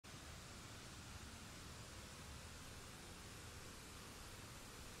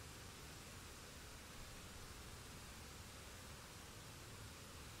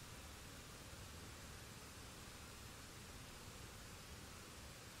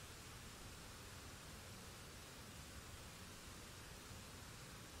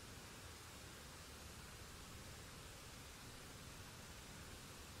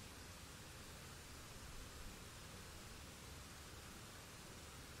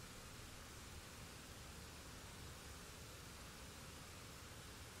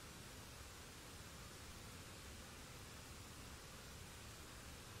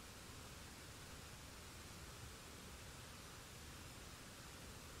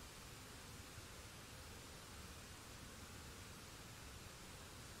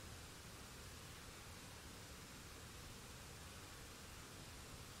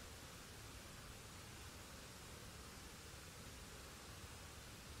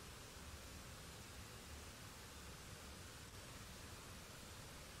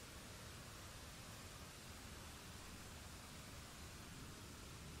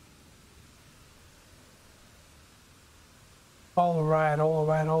All right.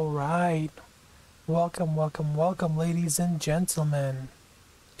 Welcome, ladies and gentlemen,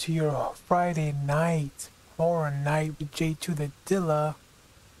 to your Friday night horror night with J2 the Dilla.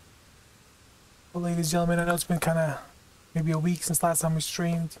 Well, ladies and gentlemen, I know it's been kind of maybe a week since last time we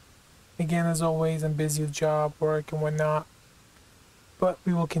streamed. Again, as always, I'm busy with job, work, and whatnot, but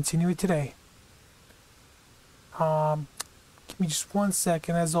we will continue it today. Give me just 1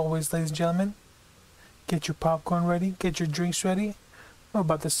 second, as always, ladies and gentlemen. Get your popcorn ready, get your drinks ready. We're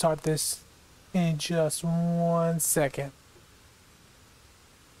about to start this in just 1 second.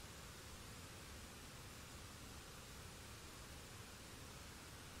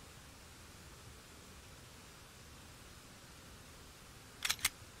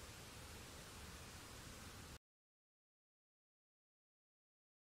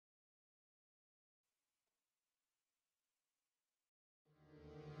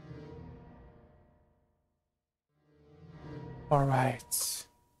 All right.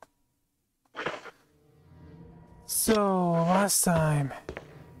 So, last time,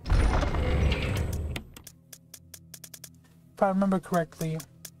 if I remember correctly,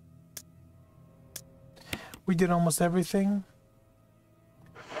 we did almost everything.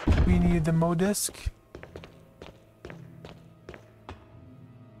 We needed the Mo disc.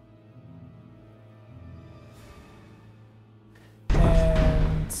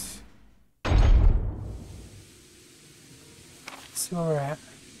 And let's see where we're at.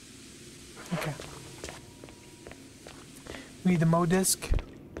 Okay. We need the Mo disc,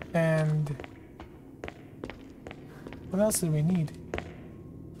 and what else did we need?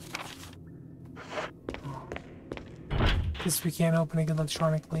 This we can't open it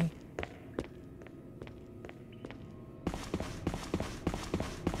electronically.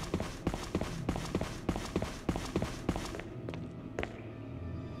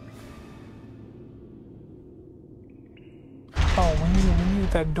 Oh, we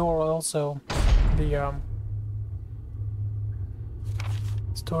needed that door also. The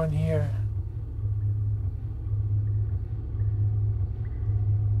door in here.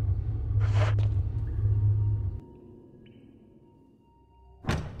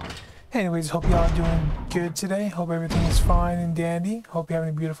 Anyways, hope y'all are doing good today. Hope everything is fine and dandy. Hope you're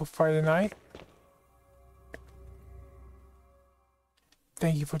having a beautiful Friday night.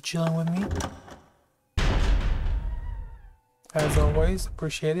 Thank you for chilling with me. As always,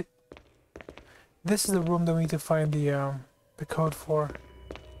 appreciate it. This is the room that we need to find the code for.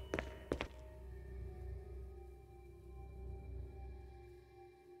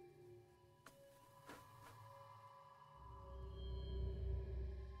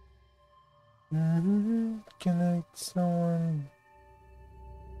 Connect someone.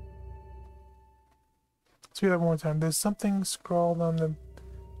 Let's read that one more time. There's something scrawled on the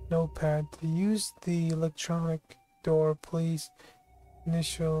notepad. To use the electronic door, place the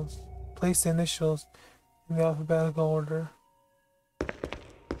initials in the alphabetical order.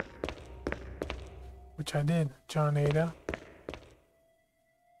 Which I did. John Ada.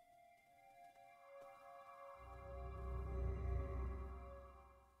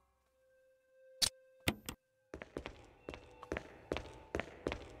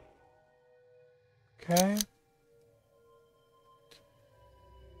 Okay.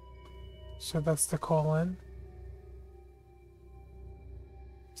 So that's the call-in.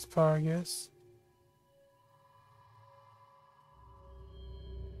 Asparagus.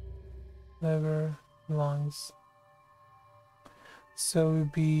 Liver, lungs. So it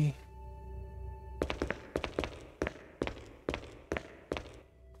would be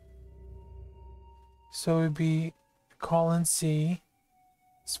colon C,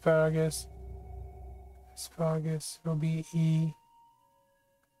 asparagus will be E,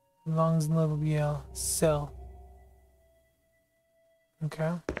 lungs and liver will be L, cell.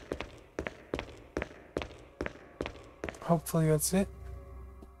 Okay. Hopefully that's it.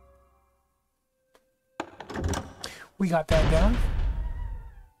 We got that down.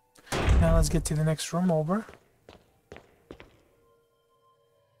 Now let's get to the next room over.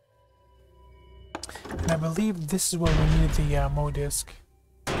 And I believe this is where we needed the Mo disc.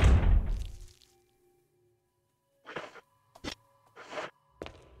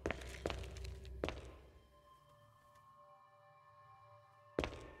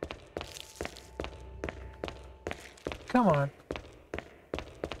 Come on.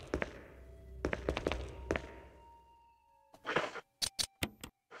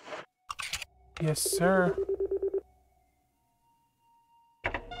 Yes, sir.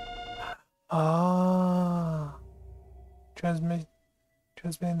 Ah. Transmitting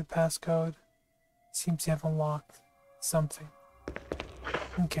the passcode. Seems to have unlocked something.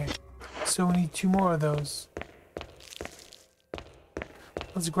 Okay. So we need 2 more of those.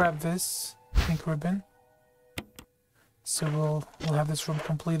 Let's grab this pink ribbon. So we'll have this room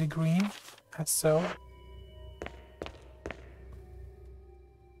completely green. That's so.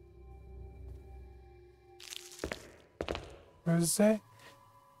 What does it say?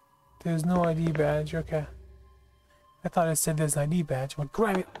 There's no ID badge. Okay. I thought it said there's an ID badge. Well,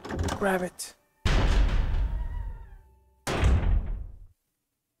 grab it. Grab it.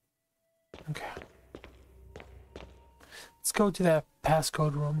 Okay. Let's go to that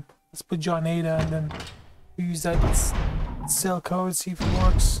passcode room. Let's put John Ada and then we use that cell code, see if it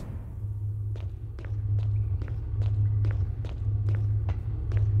works.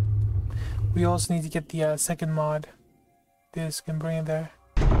 We also need to get the second mod disc and bring it there.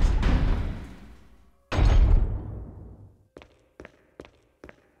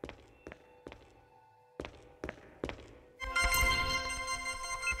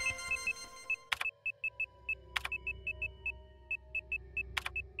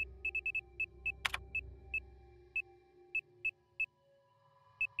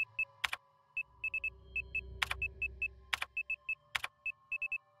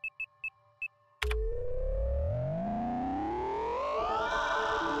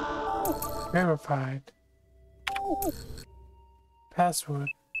 Verified. Password.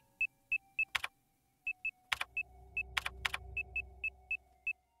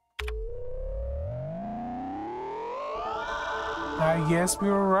 I guess we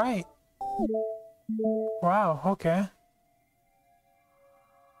were right. Wow, okay.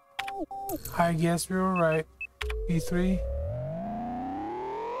 I guess we were right. B3.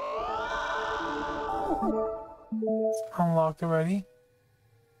 It's unlocked already.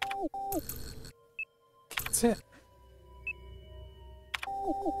 That's it.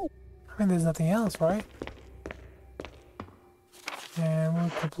 I mean, there's nothing else, right? And we're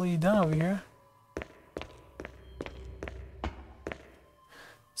completely done over here.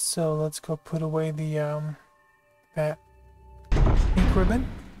 So let's go put away the that ink ribbon.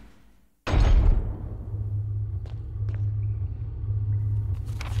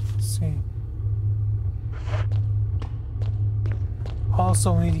 Let's see.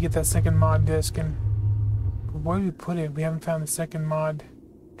 Also, we need to get that second mod disc, and where did we put it? We haven't found the second mod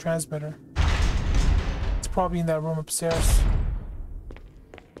transmitter. It's probably in that room upstairs.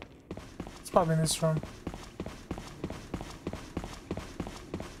 It's probably in this room.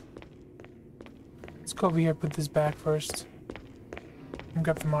 Let's go over here, put this back first, and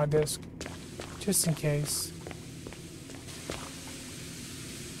grab the mod disc, just in case.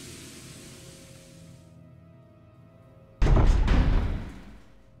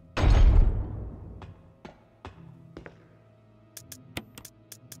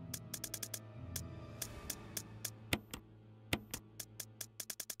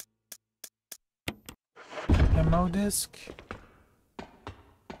 Demo disc.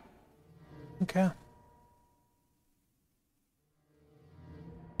 Okay.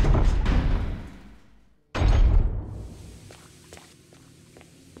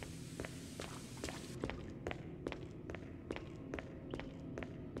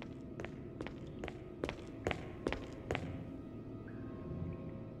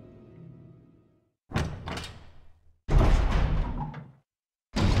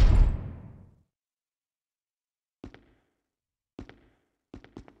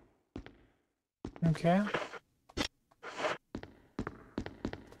 Okay.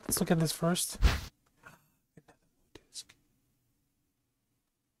 Let's look at this first.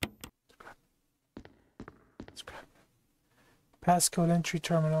 Scrap. Passcode entry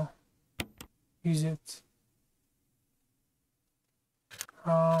terminal. Use it.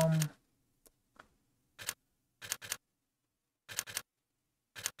 How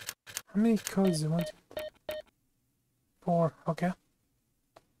many codes is it? 1, 2, 4. Okay.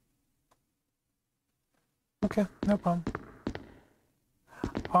 Okay, no problem.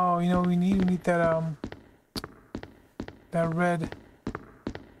 Oh, you know we need that that red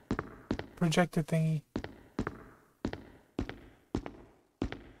projector thingy.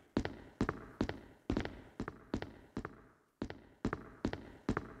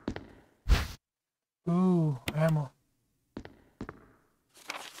 Ooh, ammo.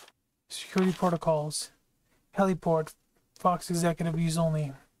 Security protocols. Heliport. Fox executive use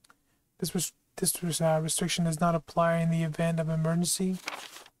only. This restriction does not apply in the event of emergency.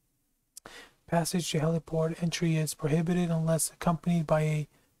 Passage to heliport entry is prohibited unless accompanied by a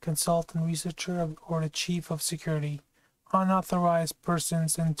consultant researcher or the chief of security. Unauthorized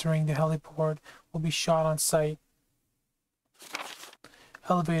persons entering the heliport will be shot on sight.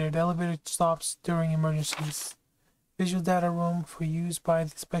 Elevator. The elevator stops during emergencies. Visual data room for use by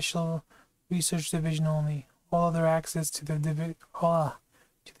the Special Research Division only. All other access to the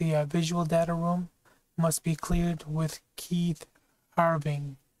to the visual data room must be cleared with Keith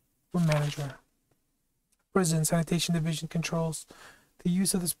Irving, room manager. Prison sanitation division controls the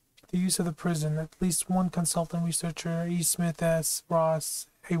use of the prison. At least one consultant researcher, E. Smith S. Ross,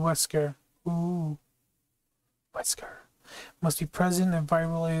 A. Wesker. Ooh, Wesker must be present and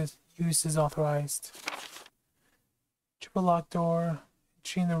viral use is authorized. Triple lock door.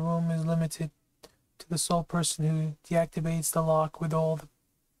 Entry in the room is limited to the sole person who deactivates the lock with all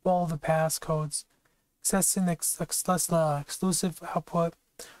the passcodes. Accessing exclusive output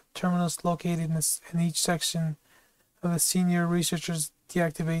terminals located in each section of the senior researchers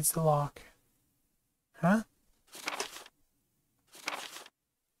deactivates the lock. Huh?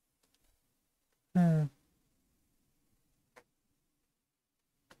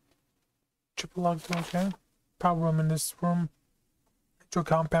 Triple lock door, okay. Power room. In this room, nitro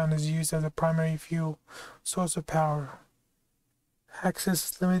compound is used as a primary fuel source of power.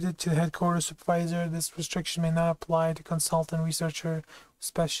 Access is limited to the headquarters supervisor. This restriction may not apply to consultant researcher with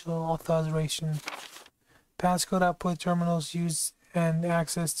special authorization. Passcode output terminals used and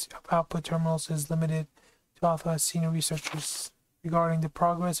access to output terminals is limited to authorized senior researchers. Regarding the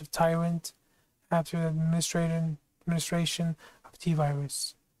progress of Tyrant after the administration of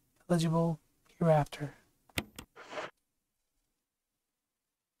T-virus. Eligible hereafter.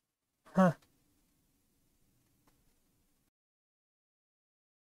 Huh.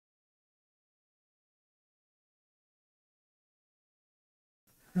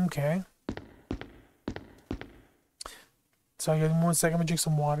 Okay. So, give me 1 second, I'm gonna drink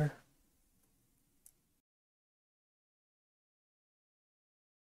some water.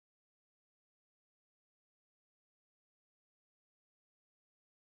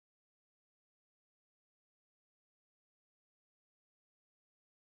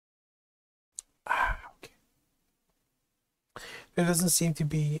 Okay. There doesn't seem to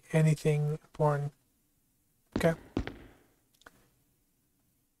be anything important. Okay.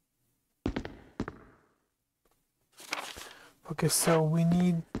 Okay, so we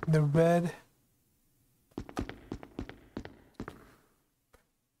need the red.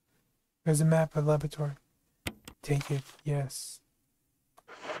 There's a map of laboratory. Take it, yes.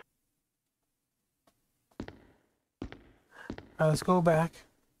 Alright, let's go back.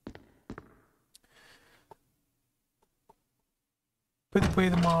 Put away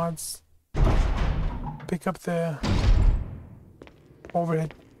the mods. Pick up the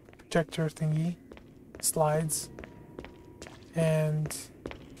overhead projector thingy. Slides. And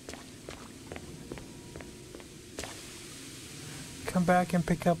come back and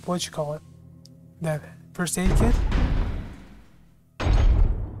pick up what you call it, that first aid kit,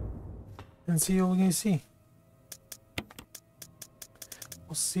 and see what we're gonna see.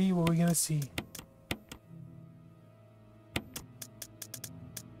 We'll see what we're gonna see.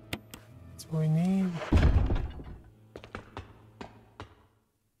 That's what we need.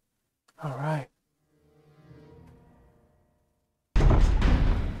 All right.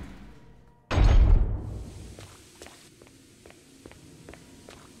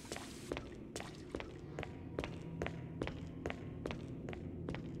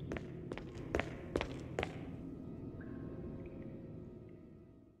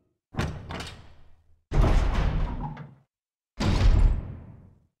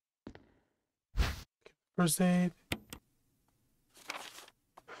 First aid.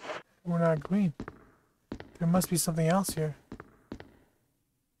 We're not green. There must be something else here.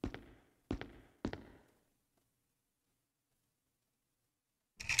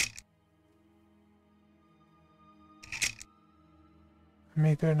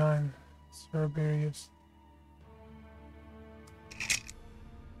 May 39. Cerberus.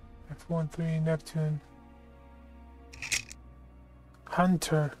 F13 Neptune.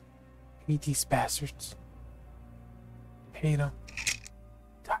 Hunter. Hate these bastards. Hate them.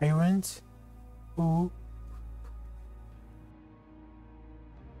 Tyrant. Ooh.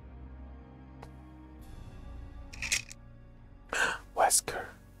 Wesker.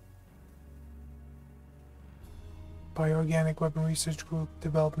 Bioorganic Weapon Research Group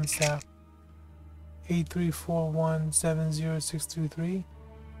Development Staff. 83417063.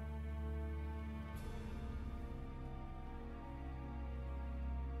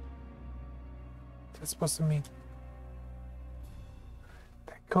 That's supposed to mean.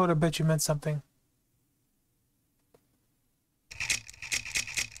 That code, I bet you meant something.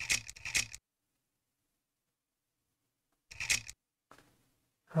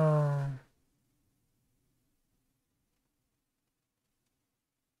 I'm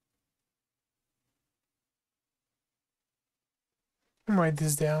gonna write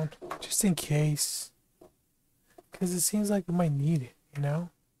this down just in case, because it seems like we might need it, you know?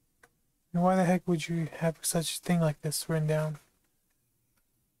 And why the heck would you have such a thing like this written down?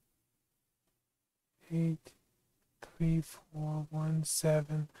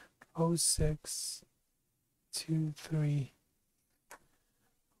 834170623.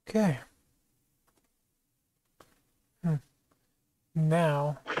 Okay.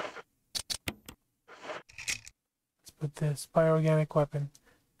 Now, let's put this bioorganic weapon.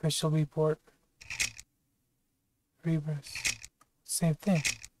 Official report. Rebus. Same thing.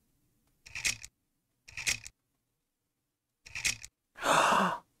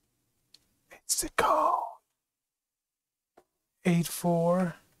 It's the code.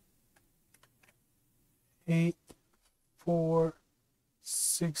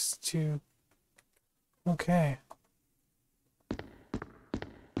 848462. Okay.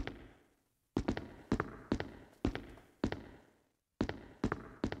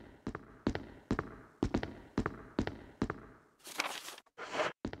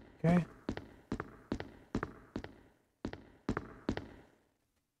 Okay.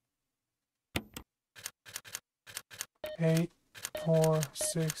 Eight,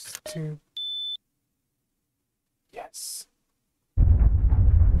 462. Yes.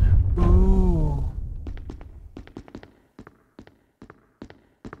 Ooh.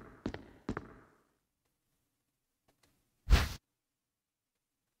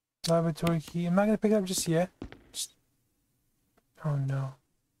 Laboratory key. I'm not gonna pick it up just yet. Oh no.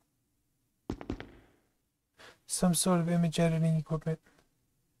 Some sort of image editing equipment.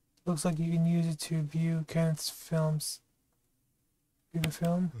 Looks like you can use it to view Kenneth's films. View the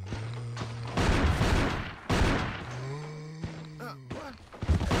film?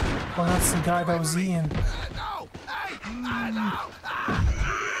 Oh, that's the guy that was eating.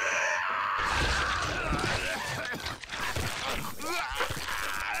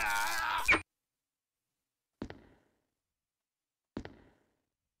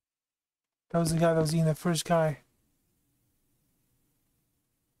 That was the guy that was eating the first guy.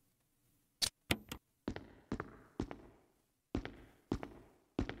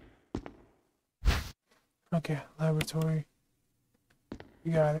 Okay, laboratory.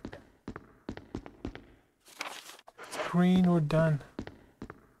 You got it. It's green, we're done.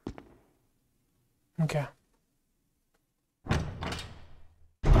 Okay.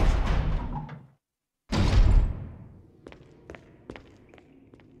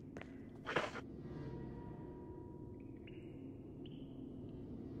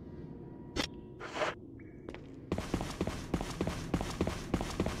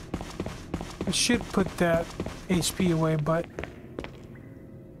 I should put that HP away, but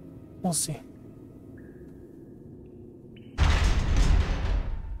we'll see.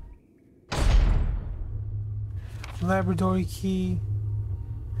 Laboratory key.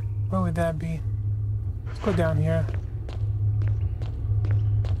 Where would that be? Let's go down here.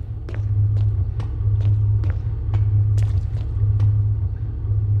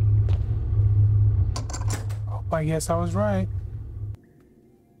 Oh, I guess I was right.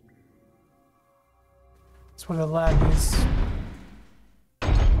 That's where the lab is.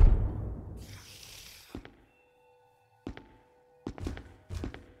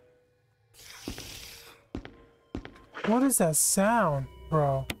 What is that sound,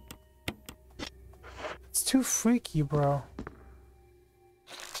 bro? It's too freaky, bro.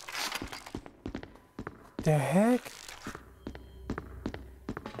 The heck?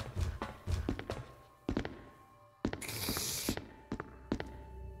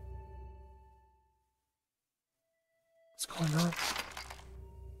 What's going on?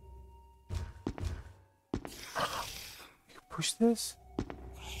 You push this?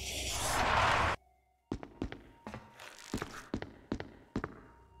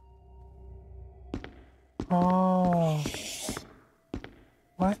 Oh.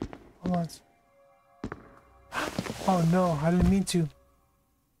 What? Hold on. Oh no, I didn't mean to.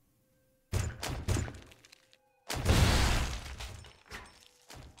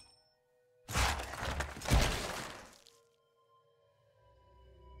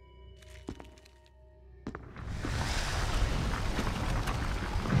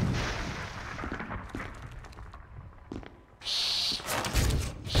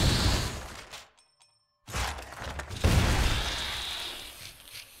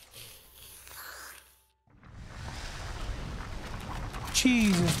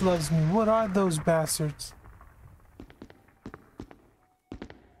 Jesus loves me. What are those bastards?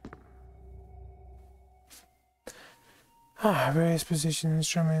 Various position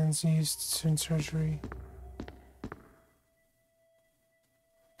instruments used in surgery.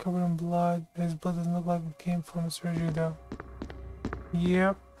 Covered in blood. His blood doesn't look like it came from a surgery though.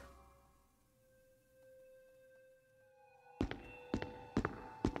 Yep.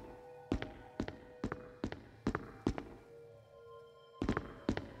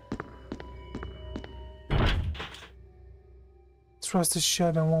 press the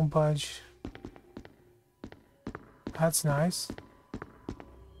shut and won't budge. That's nice.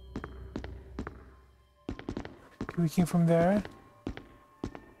 Okay, we came from there.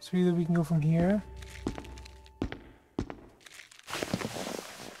 So either we can go from here.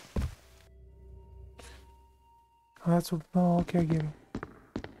 Oh, that's what. Oh, okay, I get it.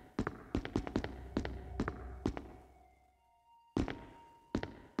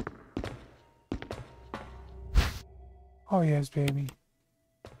 Oh, yes, baby.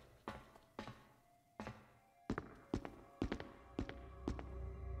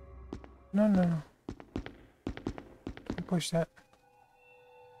 No, no, no. Don't push that.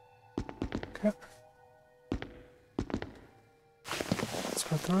 Okay. Let's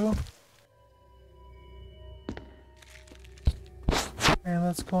go through. And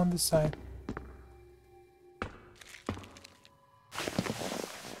let's go on this side.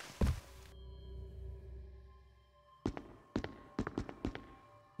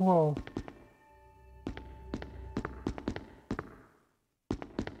 Whoa.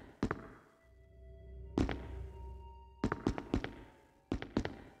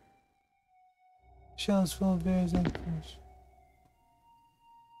 Shells full of berries and fish.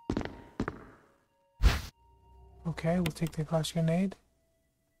 Okay, we'll take the flash grenade.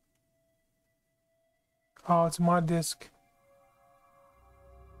 Oh, it's mod disc.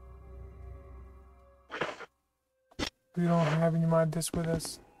 We don't have any mod disc with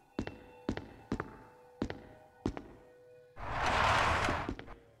us.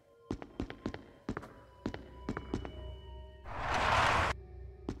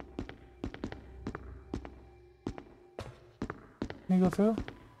 Can you go through?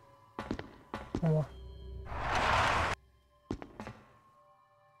 One more.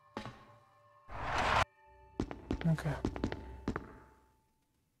 Okay.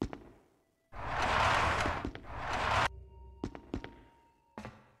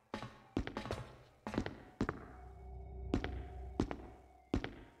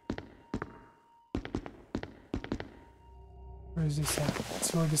 Where is this at?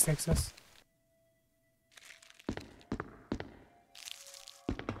 Let's see where this takes us.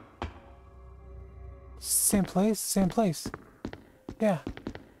 Same place? Same place. Yeah.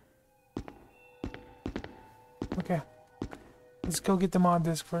 Okay. Let's go get the mod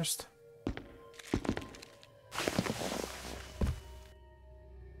disc first.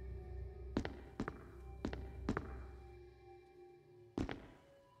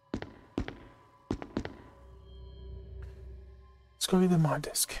 Let's go get the mod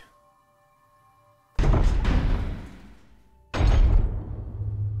disc.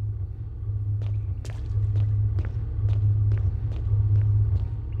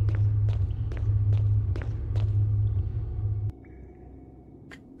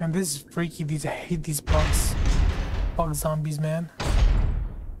 Man, this is freaky. I hate these bugs. Bug zombies, man.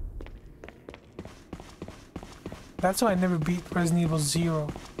 That's why I never beat Resident Evil 0.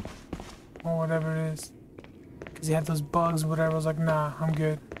 Or whatever it is. Because you had those bugs, whatever. I was like, nah, I'm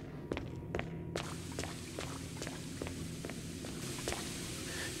good.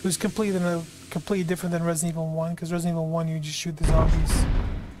 It was completely different than Resident Evil 1. Because Resident Evil 1, you just shoot the zombies.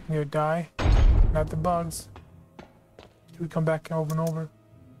 And you die. Not the bugs. You would come back over and over.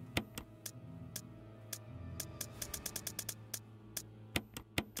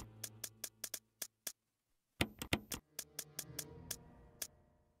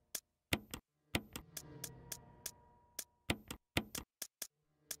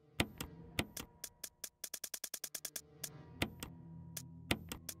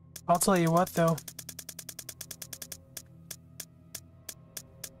 I'll tell you what, though.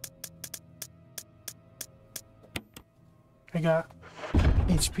 I got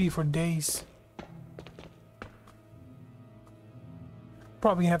HP for days.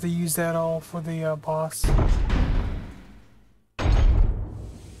 Probably gonna have to use that all for the boss.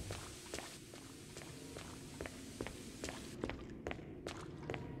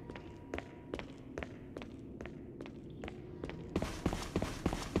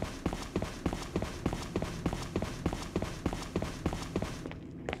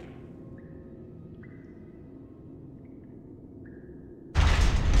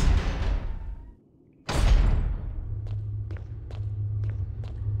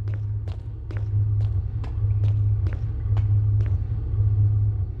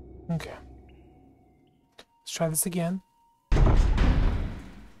 Okay. Let's try this again.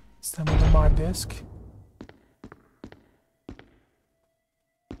 This time with the mod disc.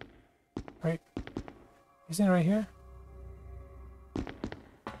 Right. Isn't it right here?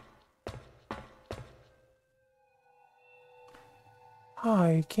 Ah,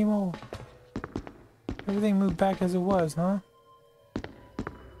 it came all... Everything moved back as it was, huh?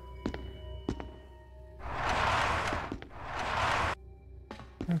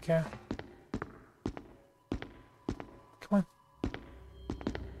 Okay. Come on.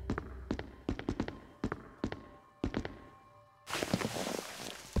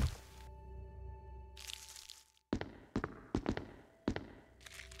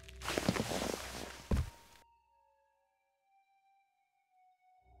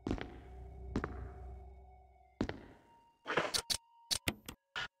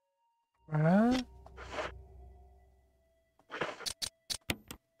 Right.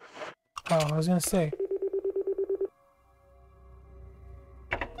 Oh, I was gonna say.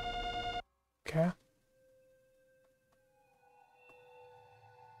 Okay.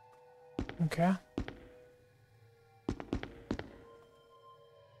 Okay.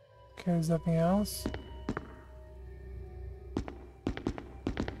 Okay, there's nothing else.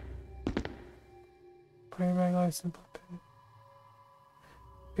 Putting bag life simple pit.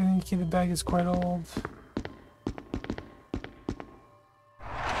 Getting the key to the bag is quite old.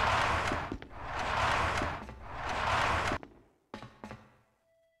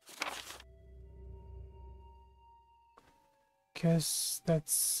 Guess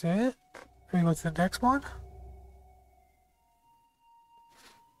that's it. Can we go to the next one?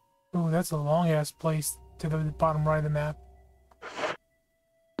 Ooh, that's a long ass place to the bottom right of the map.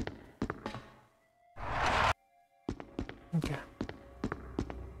 Okay.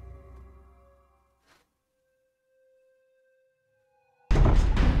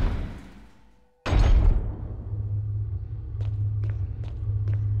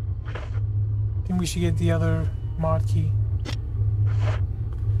 I think we should get the other mod key.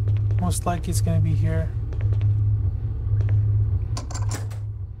 Most likely it's gonna be here.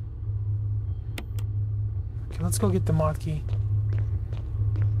 Okay, let's go get the mod key.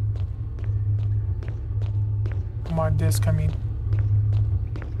 Mod disc, I mean.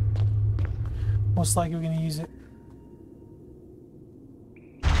 Most likely we're gonna use it.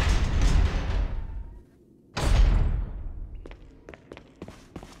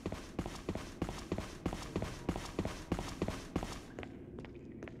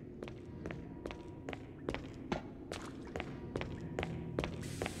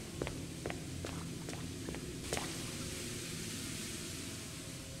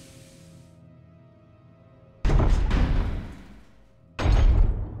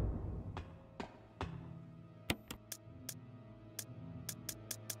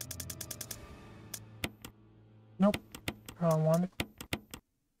 Nope, I don't want it.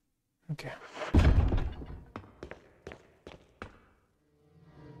 Okay.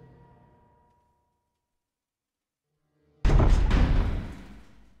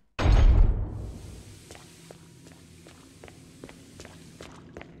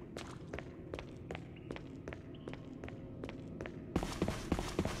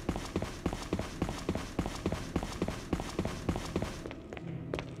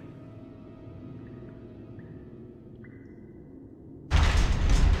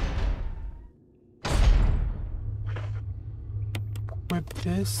 Whip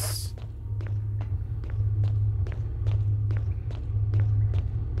this.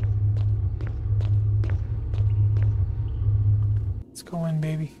 Let's go in,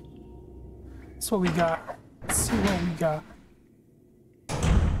 baby. That's what we got. Let's see what we got.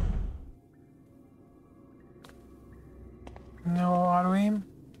 No auto aim.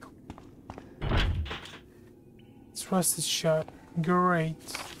 Let's rust this shut. Great.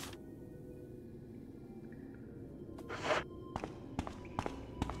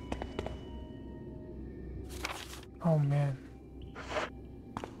 Oh man.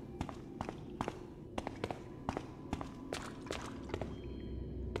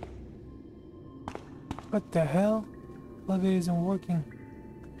 What the hell? Elevator isn't working.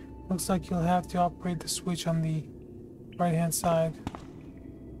 Looks like you'll have to operate the switch on the right hand side.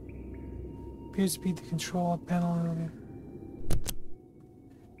 Appears to be the control panel elevator.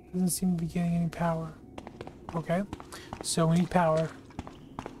 Doesn't seem to be getting any power. Okay, so we need power.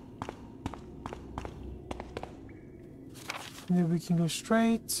 Either we can go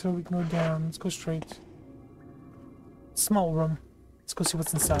straight or we can go down. Let's go straight. Small room. Let's go see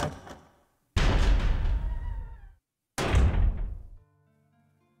what's inside.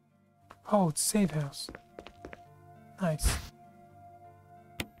 Oh, it's a safe house. Nice.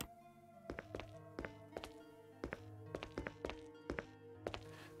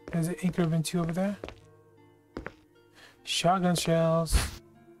 There's an ink ribbon too over there. Shotgun shells.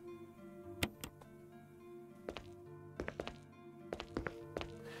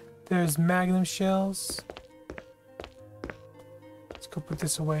 There's magnum shells. Let's go put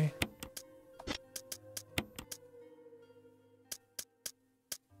this away.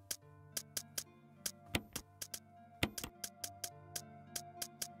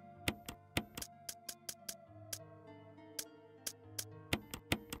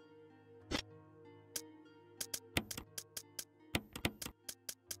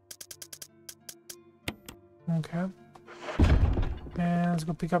 Okay. And let's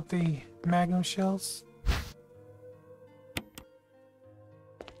go pick up the magnum shells.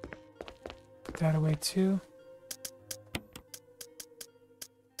 Put that away too.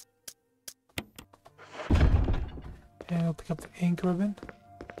 And we'll pick up the ink ribbon.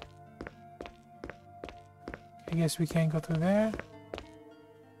 I guess we can't go through there.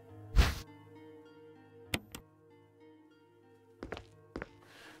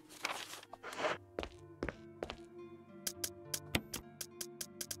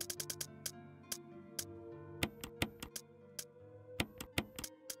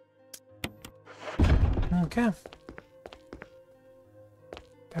 Okay.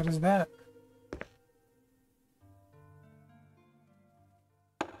 That is that.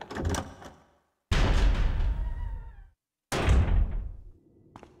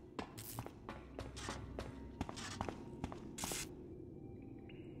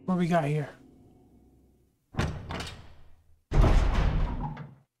 What we got here?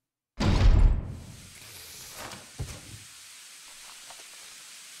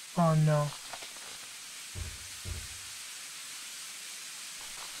 Oh no.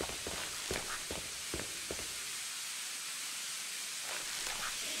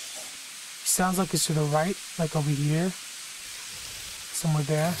 Sounds like it's to the right, like over here. Somewhere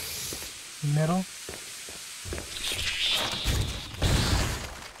there. Middle.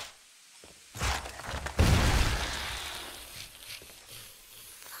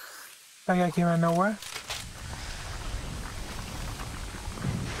 That guy came out of nowhere.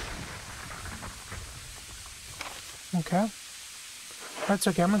 Okay. That's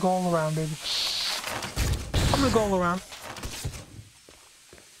okay. I'm gonna go all around, baby. I'm gonna go all around.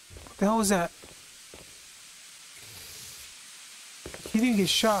 What the hell was that? He didn't get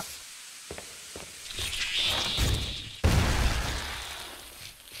shot.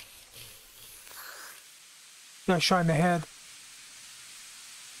 He got shot in the head.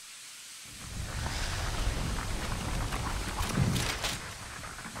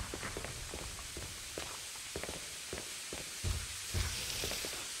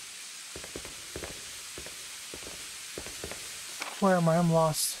 Where am I? I'm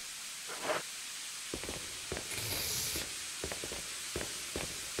lost.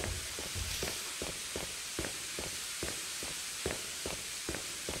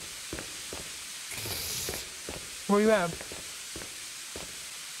 Where you at?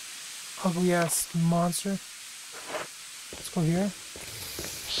 Ugly ass monster. Let's go here.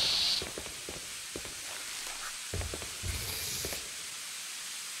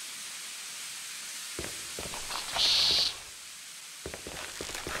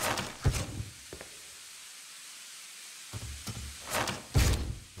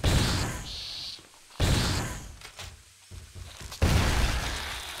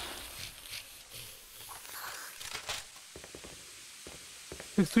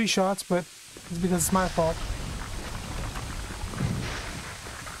 Took 3 shots, but it's because it's my fault.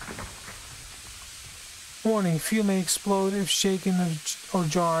 Warning, fuel may explode if shaken or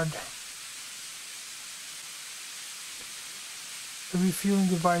jarred. The refueling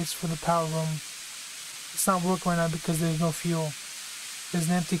device for the power room. It's not working right now because there's no fuel. There's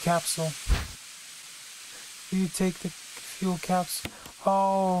an empty capsule. You take the fuel capsule.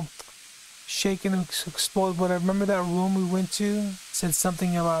 Oh, shaken and explode. But I remember that room we went to. It said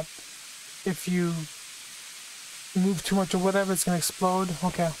something about if you move too much or whatever, it's gonna explode.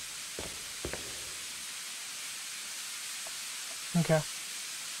 Okay. Okay.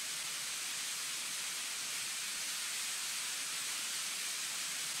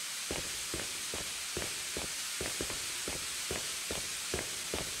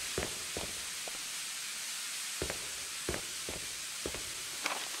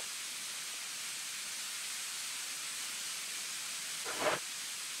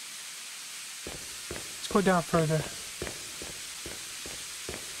 Let's go down further.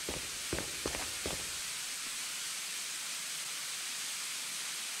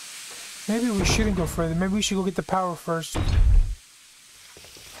 Maybe we shouldn't go further. Maybe we should go get the power first.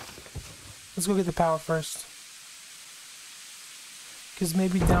 Let's go get the power first. Because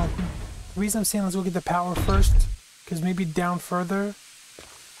maybe down... The reason I'm saying let's go get the power first, because maybe down further,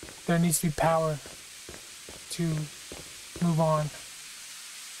 there needs to be power to move on.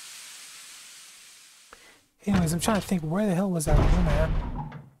 Anyways, I'm trying to think, where the hell was that room at?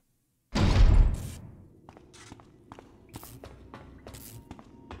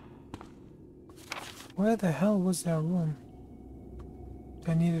 Where the hell was that room?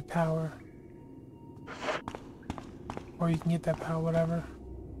 I needed power. Or you can get that power, whatever.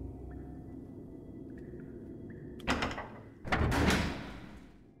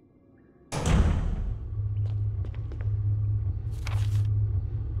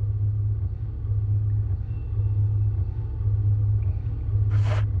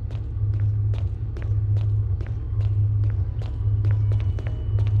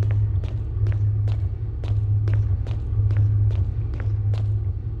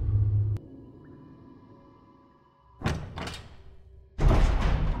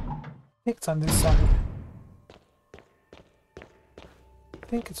 think it's on this side. I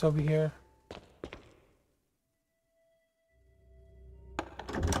think it's over here.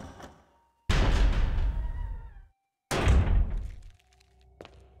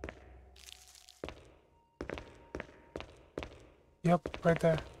 Yep, right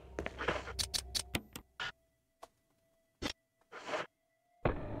there.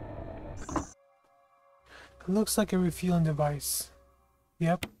 It looks like a refueling device.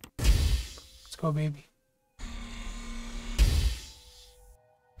 Yep. Let's go, baby.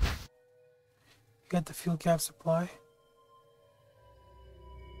 Get the fuel cap supply.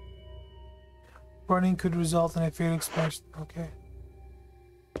 Burning could result in a fatal explosion. Okay.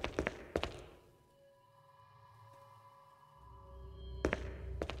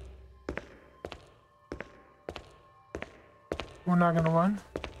 We're not gonna run.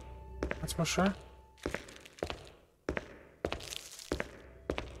 That's for sure.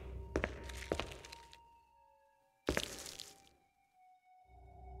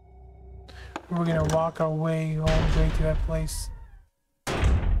 We're gonna walk our way all the way to that place.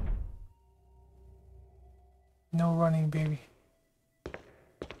 No running, baby.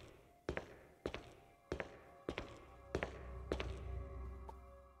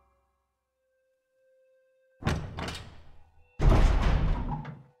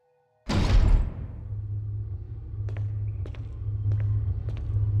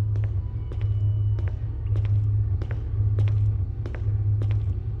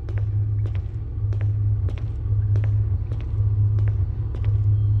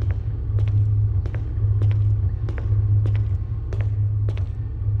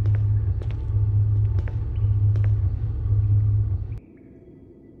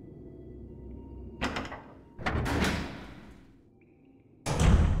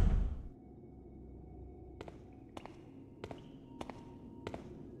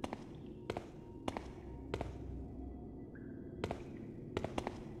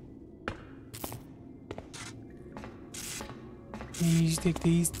 Easy,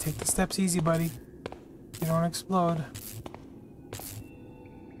 take the steps easy, buddy. You don't explode.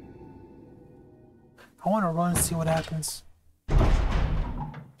 I want to run and see what happens.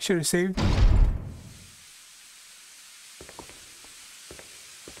 Should have saved.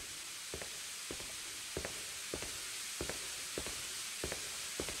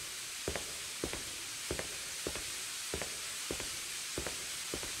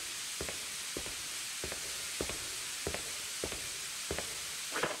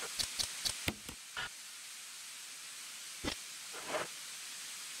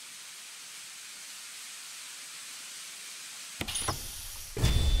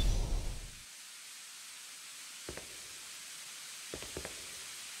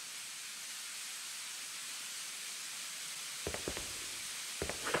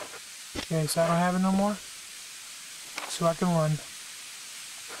 Okay, so I don't have it no more. So I can run.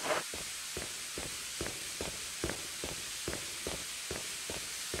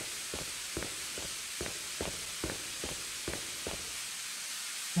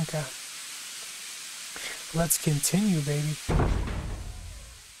 Okay. Let's continue, baby.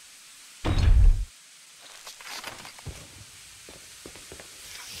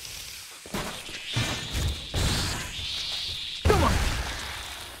 Come on!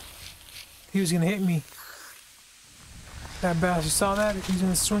 He was gonna hit me. That bastard, you saw that? He was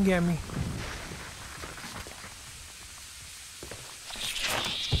gonna swing at me.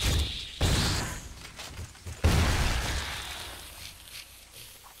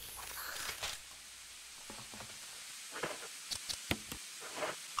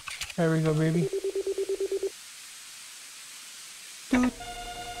 There we go, baby. Dude.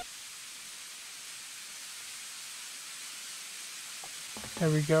 There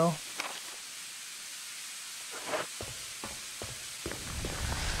we go.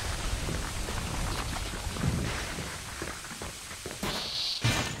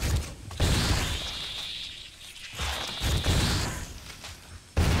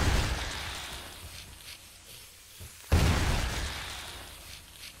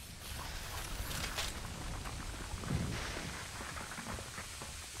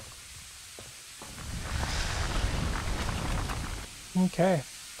 Okay.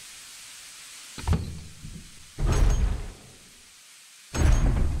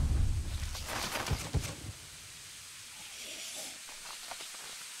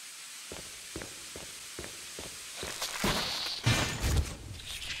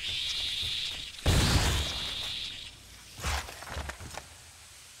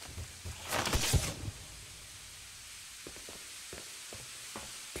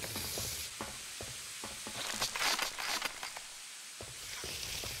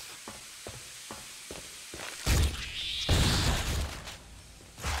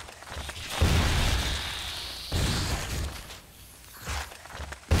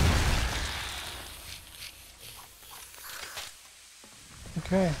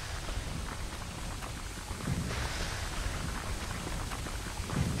 Okay.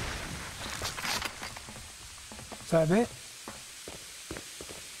 Is that it?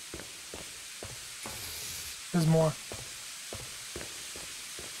 There's more.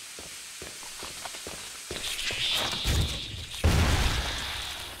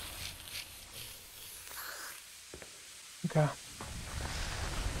 Okay.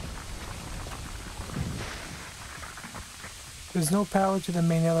 There's no power to the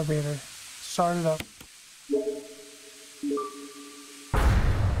main elevator. Start it up.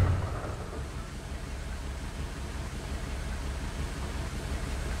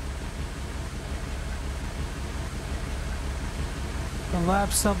 The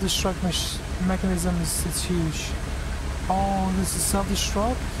lab self-destruct mechanism is huge. Oh, this is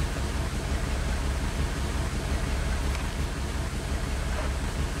self-destruct?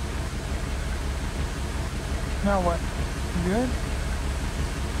 Now what? You good?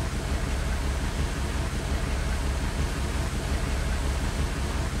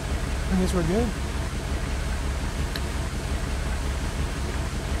 I guess we're good.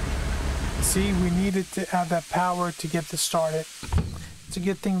 See, we needed to have that power to get this started. It's a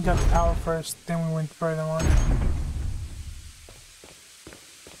good thing we got the power first, then we went further on.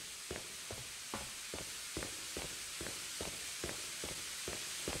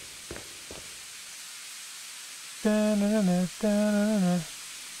 Da-na-na-na, da-na-na-na.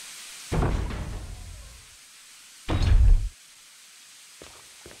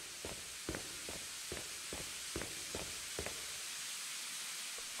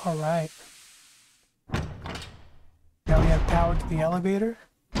 All right. Now we have power to the elevator.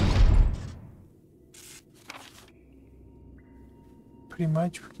 Pretty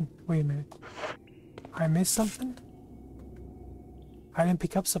much. Wait a minute. I missed something? I didn't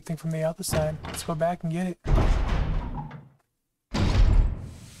pick up something from the other side. Let's go back and get it.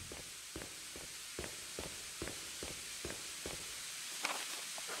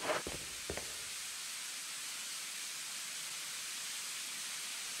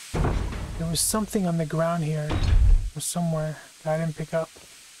 There was something on the ground here, or somewhere, that I didn't pick up.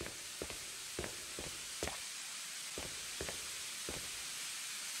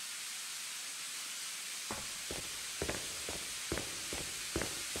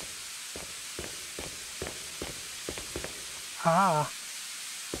 Ah.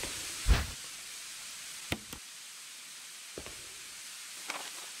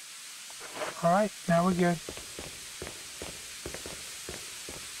 Alright, now we're good.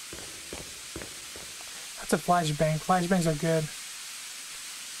 That's a flashbang. Flashbangs are good.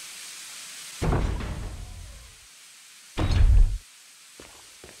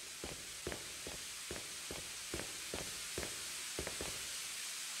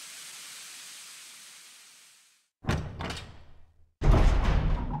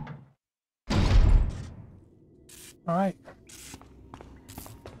 Alright.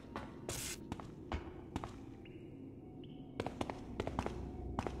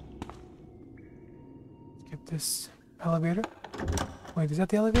 Get this elevator. Wait, is that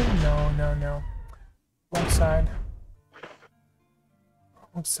the elevator? No, no, no. Wrong side.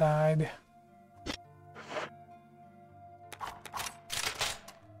 Wrong side.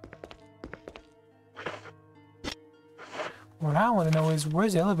 What I want to know is,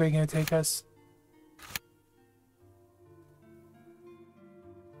 where's the elevator going to take us?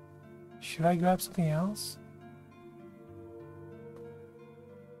 Should I grab something else?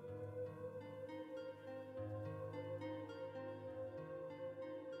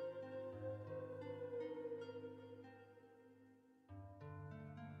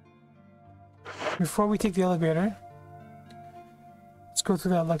 Before we take the elevator, let's go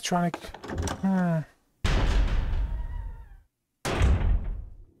through that electronic...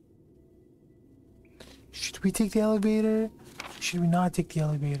 Should we take the elevator? Should we not take the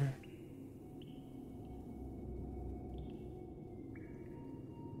elevator?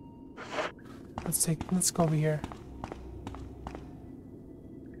 Let's go over here.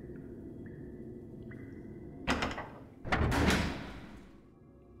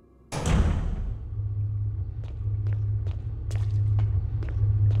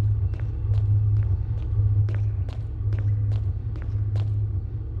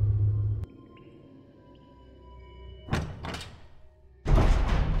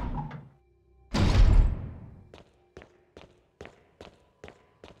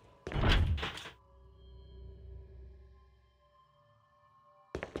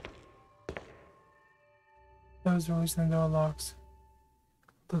 Those release the door locks.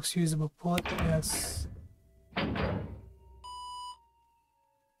 Looks usable. Pull it. Yes.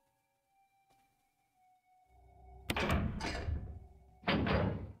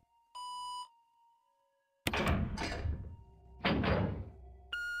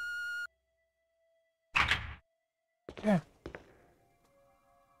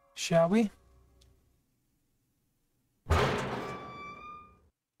 Shall we?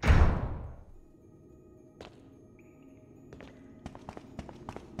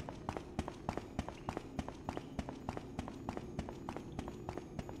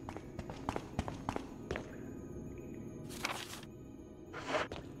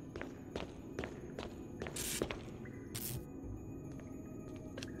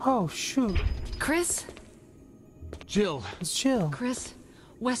 Oh, shoot. Chris? Jill. It's Jill. Chris,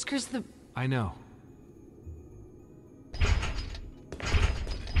 Wesker's the... I know.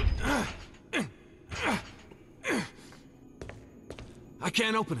 I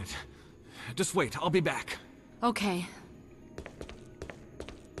can't open it. Just wait, I'll be back. Okay.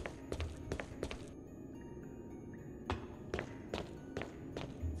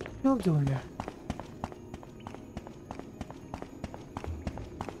 Jill doing there?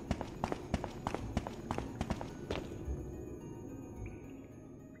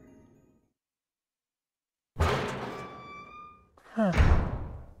 Huh.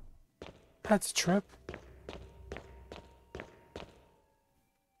 That's a trip.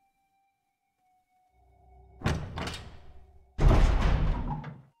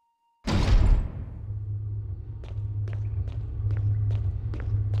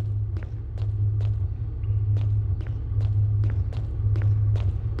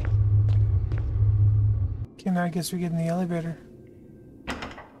 Okay, now I guess we get in the elevator.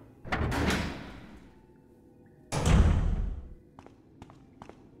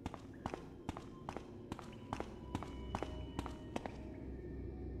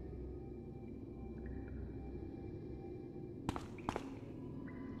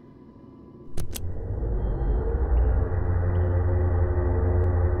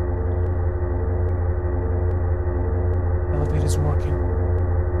 Elevator's working.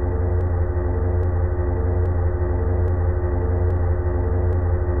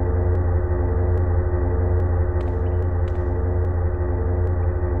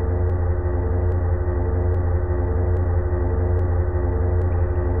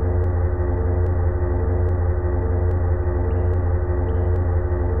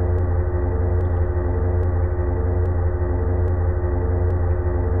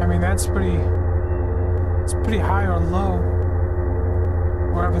 I mean, it's pretty high or low,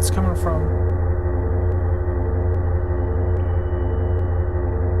 wherever it's coming from.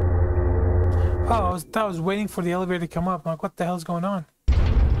 Oh, I was waiting for the elevator to come up. I'm like, what the hell's going on?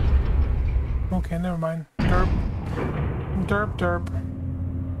 Okay, never mind. Derp. Derp, derp.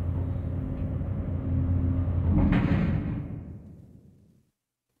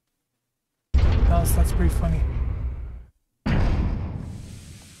 That's pretty funny.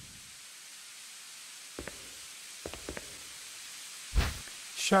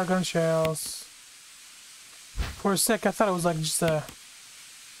 Shotgun shells. For a sec, I thought it was like just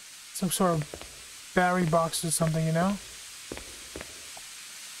some sort of battery box or something, you know?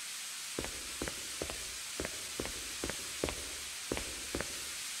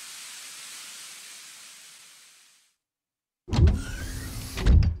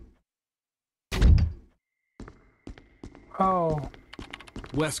 Oh.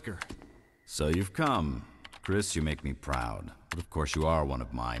 Wesker. So you've come. Chris, you make me proud. But of course you are one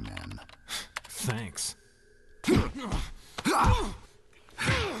of my men. Thanks.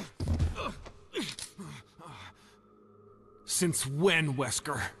 Since when,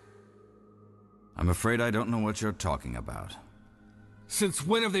 Wesker? I'm afraid I don't know what you're talking about. Since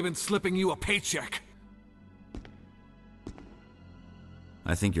when have they been slipping you a paycheck?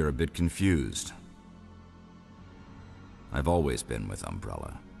 I think you're a bit confused. I've always been with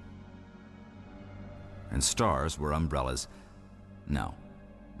Umbrella. And stars were Umbrella's... No,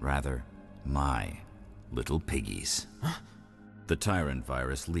 rather, my little piggies. Huh? The Tyrant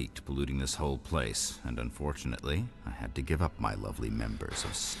virus leaked, polluting this whole place, and unfortunately, I had to give up my lovely members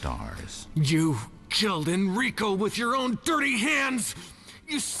of Stars. You killed Enrico with your own dirty hands!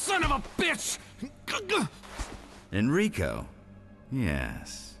 You son of a bitch! Enrico?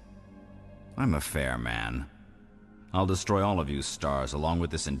 Yes. I'm a fair man. I'll destroy all of you Stars along with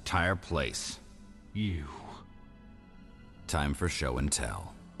this entire place. You. Time for show and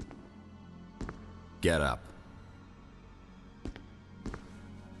tell. Get up.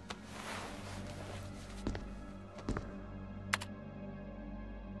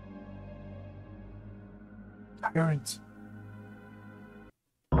 Tyrant.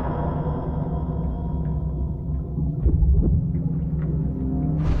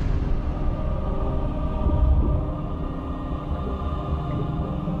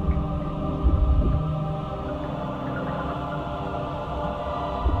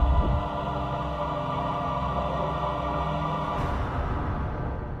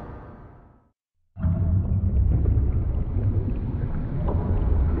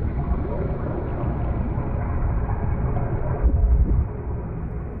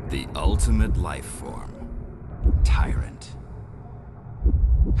 ultimate life form, Tyrant.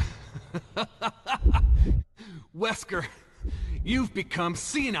 Wesker, you've become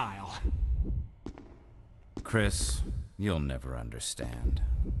senile. Chris, you'll never understand.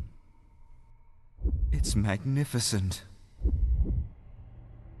 It's magnificent.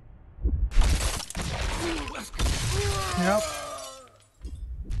 Yep.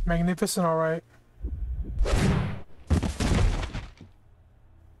 Magnificent, alright.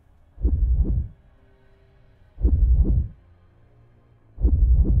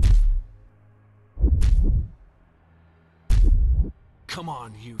 Come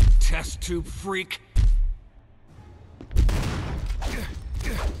on, you test tube freak.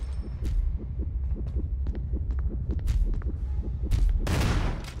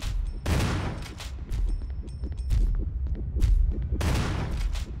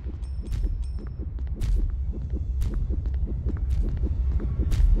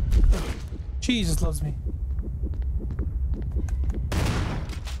 Jesus loves me.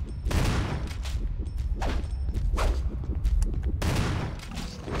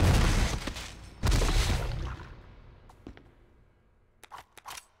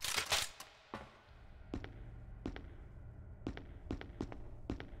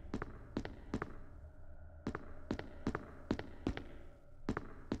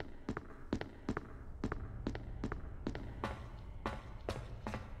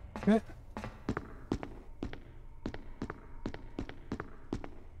 Good.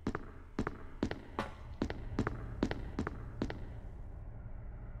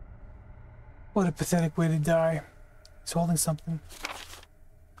 What a pathetic way to die. He's holding something.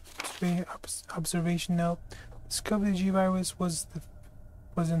 Observation note. Discovery of the G-Virus was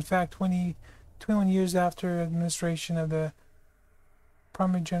in fact 21 years after administration of the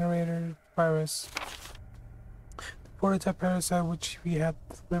primary generator virus. The prototype parasite which we had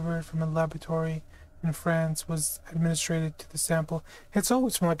delivered from a laboratory in France was administered to the sample. It's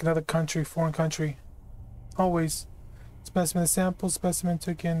always from like another country, foreign country. Always. Specimen sample, specimen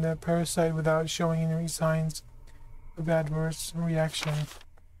took in the parasite without showing any signs of adverse reaction.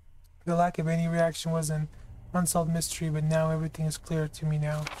 The lack of any reaction was an unsolved mystery, but now everything is clear to me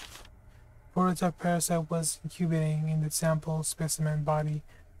now. Prototype parasite was incubating in the sample specimen body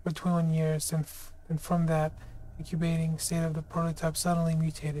for 21 years, and from that incubating state of the prototype suddenly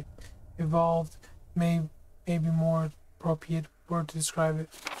mutated. Evolved may be more appropriate word to describe it.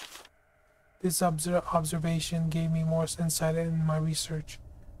 This observation gave me more insight in my research.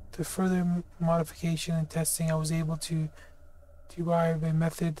 Through further modification and testing, I was able to derive a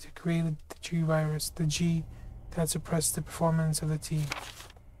method to create the G virus, the G that suppressed the performance of the T.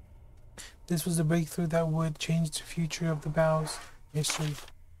 This was a breakthrough that would change the future of the BOW's history.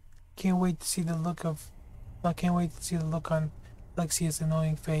 I can't wait to see the look on Lexia's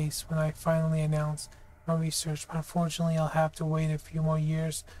annoying face when I finally announce my research, but unfortunately I'll have to wait a few more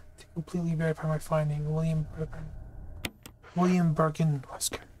years to completely verify my finding. William Birkin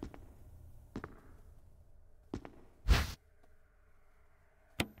Wesker.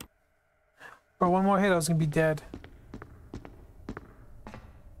 For one more hit, I was gonna be dead.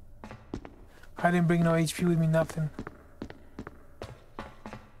 I didn't bring no HP with me, nothing.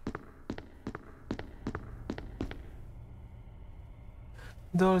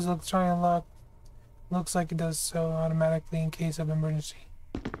 Doors electronic lock. Looks like it does so automatically in case of emergency.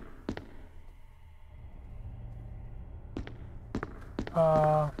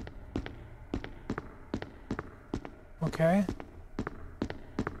 Okay.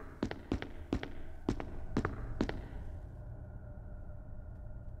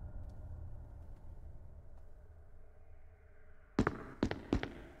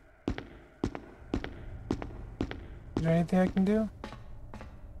 Is there anything I can do?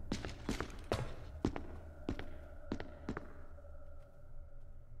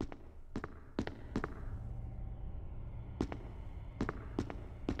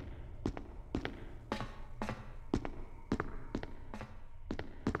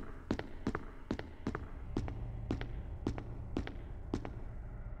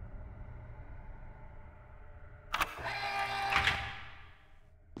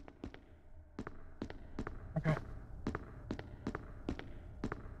 Okay.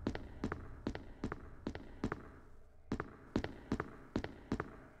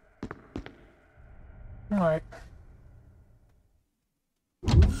 All right.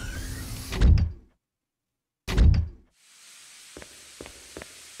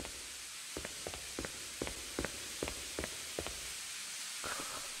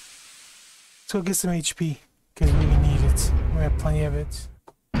 Let's go get some HP, because we need it. We have plenty of it.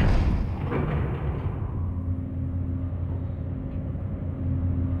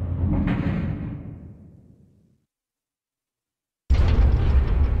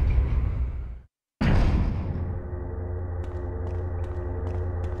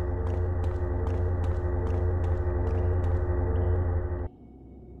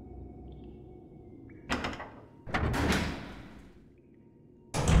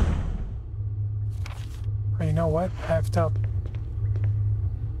 Oh, you know what? I have to.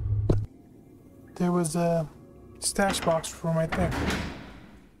 There was a stash box room right there.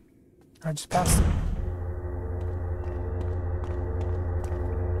 I just passed it.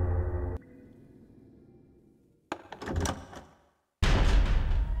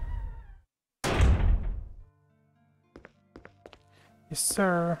 Yes,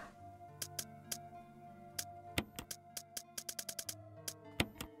 sir.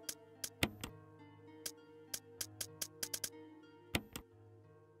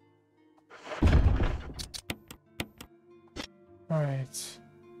 All right.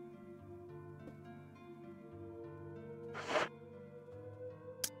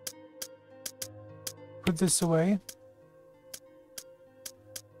 Put this away.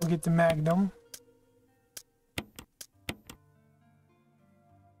 We'll get the Magnum.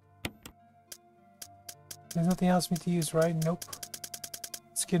 There's nothing else for me to use, right? Nope.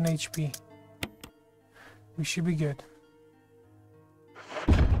 Let's get an HP. We should be good.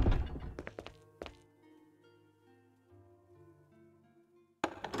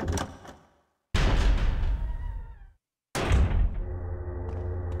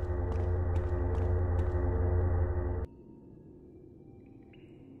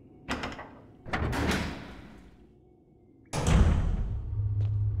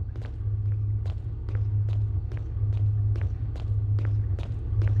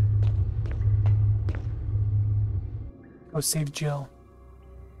 Go save Jill.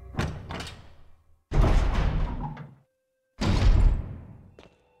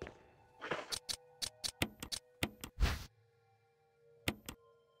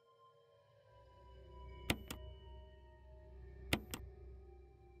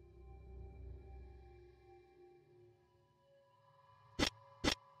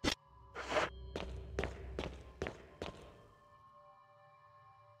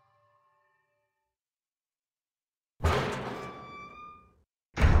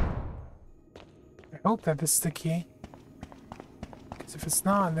 I hope that this is the key. Because if it's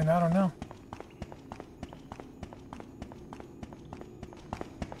not, then I don't know.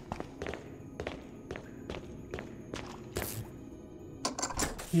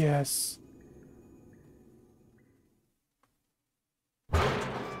 Yes.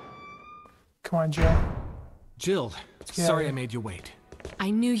 Come on, Jill. Jill, get sorry out. I made you wait.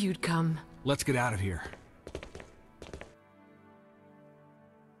 I knew you'd come. Let's get out of here.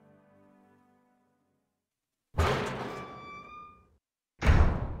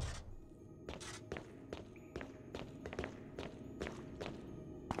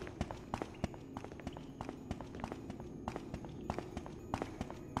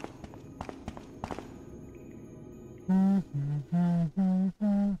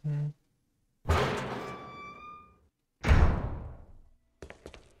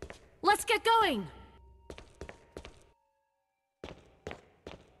 Let's get going!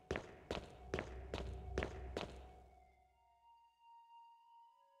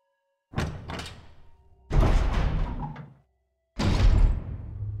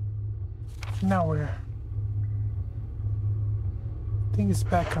 Now where? I think it's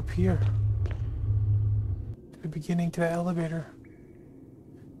back up here. To the beginning, to the elevator.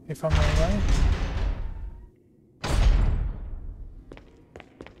 If I'm not right.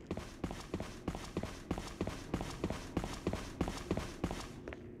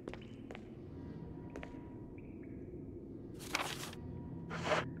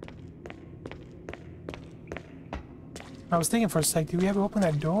 I was thinking for a sec, did we ever open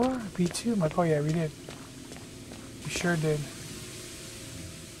that door? B2? I'm like, oh yeah, we did. We sure did.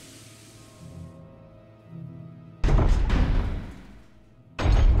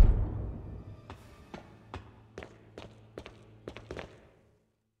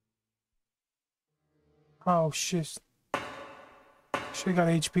 Oh shit. Should've got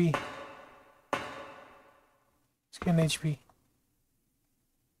HP. Let's get an HP.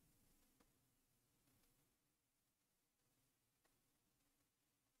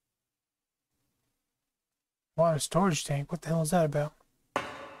 Water storage tank? What the hell is that about?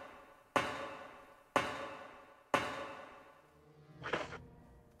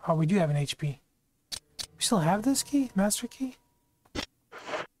 Oh, we do have an HP. We still have this key? Master key?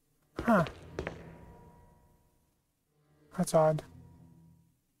 Huh. That's odd.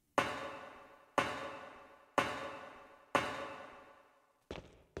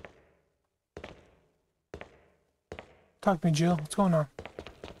 Talk to me, Jill. What's going on?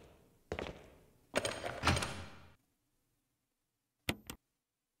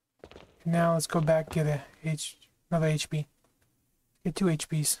 Now let's go back, get another HP. Get 2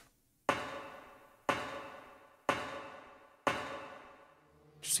 HPs.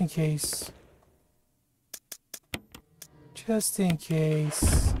 Just in case. Just in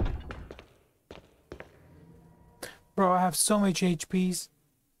case. Bro, I have so much HPs.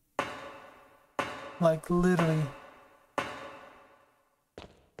 Like, literally. I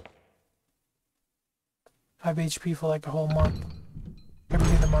have HP for like a whole month. Every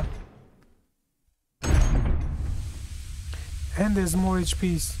day of the month. And there's more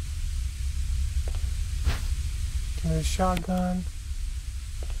HPs. Give me the shotgun.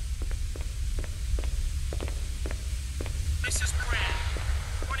 This is Brad.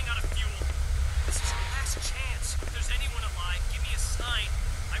 Running out of fuel. This is your last chance. If there's anyone alive, give me a sign.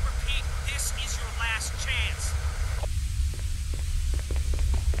 I repeat, this is your last chance.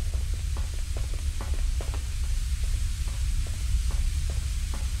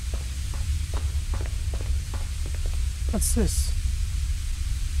 What's this?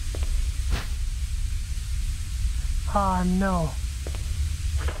 Ah, no.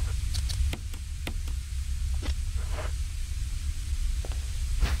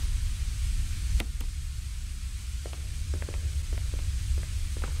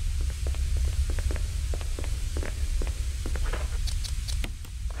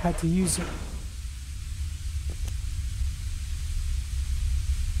 Had to use it.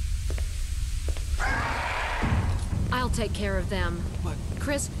 I'll take care of them. What?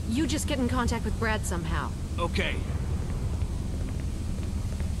 Chris, you just get in contact with Brad somehow. Okay.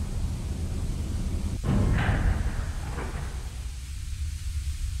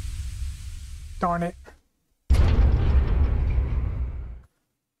 Darn it.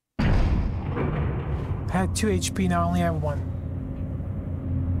 I had 2 HP, now I only have 1.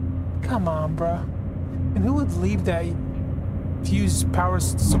 Come on, bruh. And who would leave that fuse power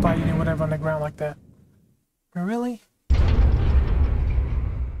supply unit, whatever, on the ground like that? Really?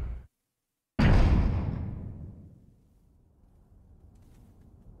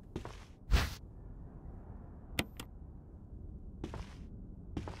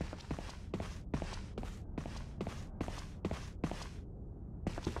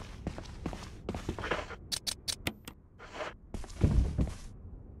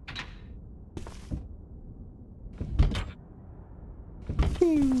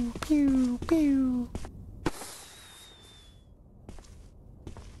 Pew, pew, pew.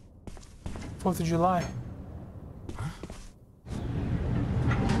 4th of July.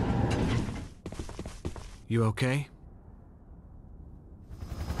 You okay?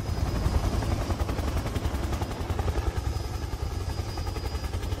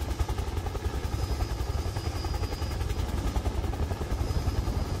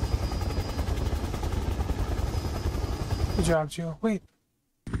 Good job, Jill. Wait.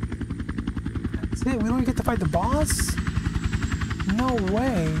 That's it? We don't get to fight the boss? No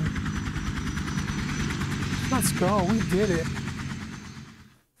way. Let's go. We did it.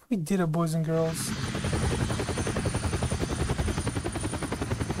 We did it, boys and girls.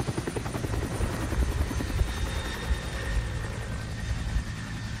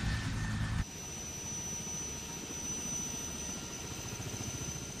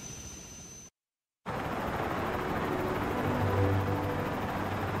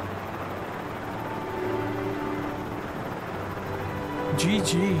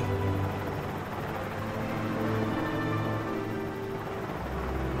 GG.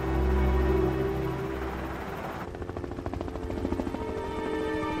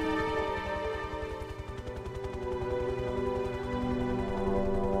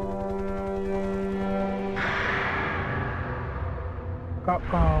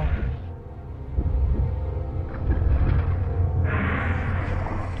 Uh-oh.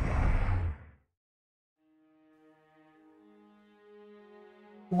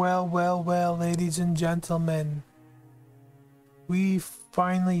 Well, well, well, ladies and gentlemen. We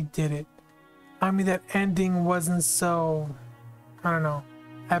finally did it. I mean, that ending wasn't so, I don't know,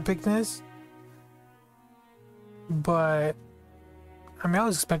 epicness. But, I mean, I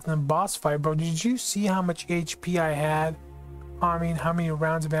was expecting a boss fight, bro. Did you see how much HP I had? I mean, how many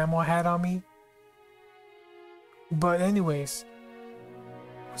rounds of ammo I had on me? But anyways,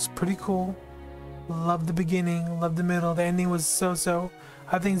 it's pretty cool. Love the beginning, love the middle. The ending was so-so.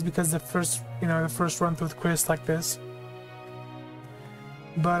 I think it's because the first run through with Chris like this.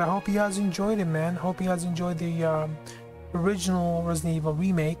 But I hope you guys enjoyed it, man. Hope you guys enjoyed the original Resident Evil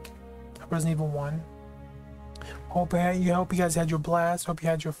remake, Resident Evil 1. Hope you guys had your blast. Hope you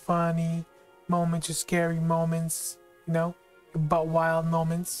had your funny moments, your scary moments, you know, your butt wild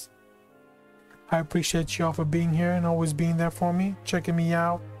moments. I appreciate y'all for being here and always being there for me, checking me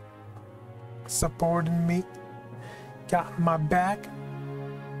out, supporting me. Got my back.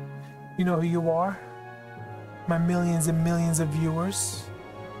 You know who you are. My millions and millions of viewers.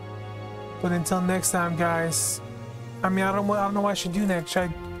 But until next time, guys, I mean, I don't know what I should do next. Should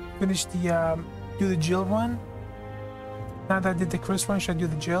I finish the do the Jill run? Now that I did the Chris run, should I do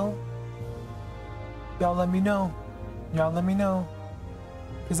the Jill? Y'all let me know. Y'all let me know.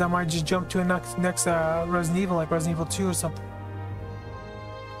 Because I might just jump to a next Resident Evil, like Resident Evil 2 or something.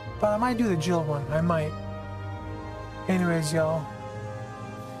 But I might do the Jill one. I might. Anyways, y'all.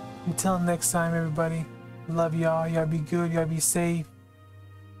 Until next time, everybody. Love y'all. Y'all be good. Y'all be safe.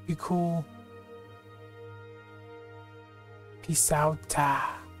 Be cool. Peace out.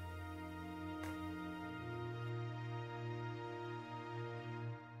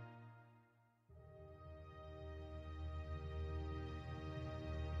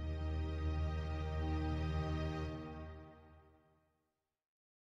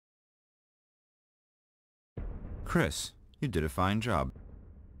 Chris, you did a fine job.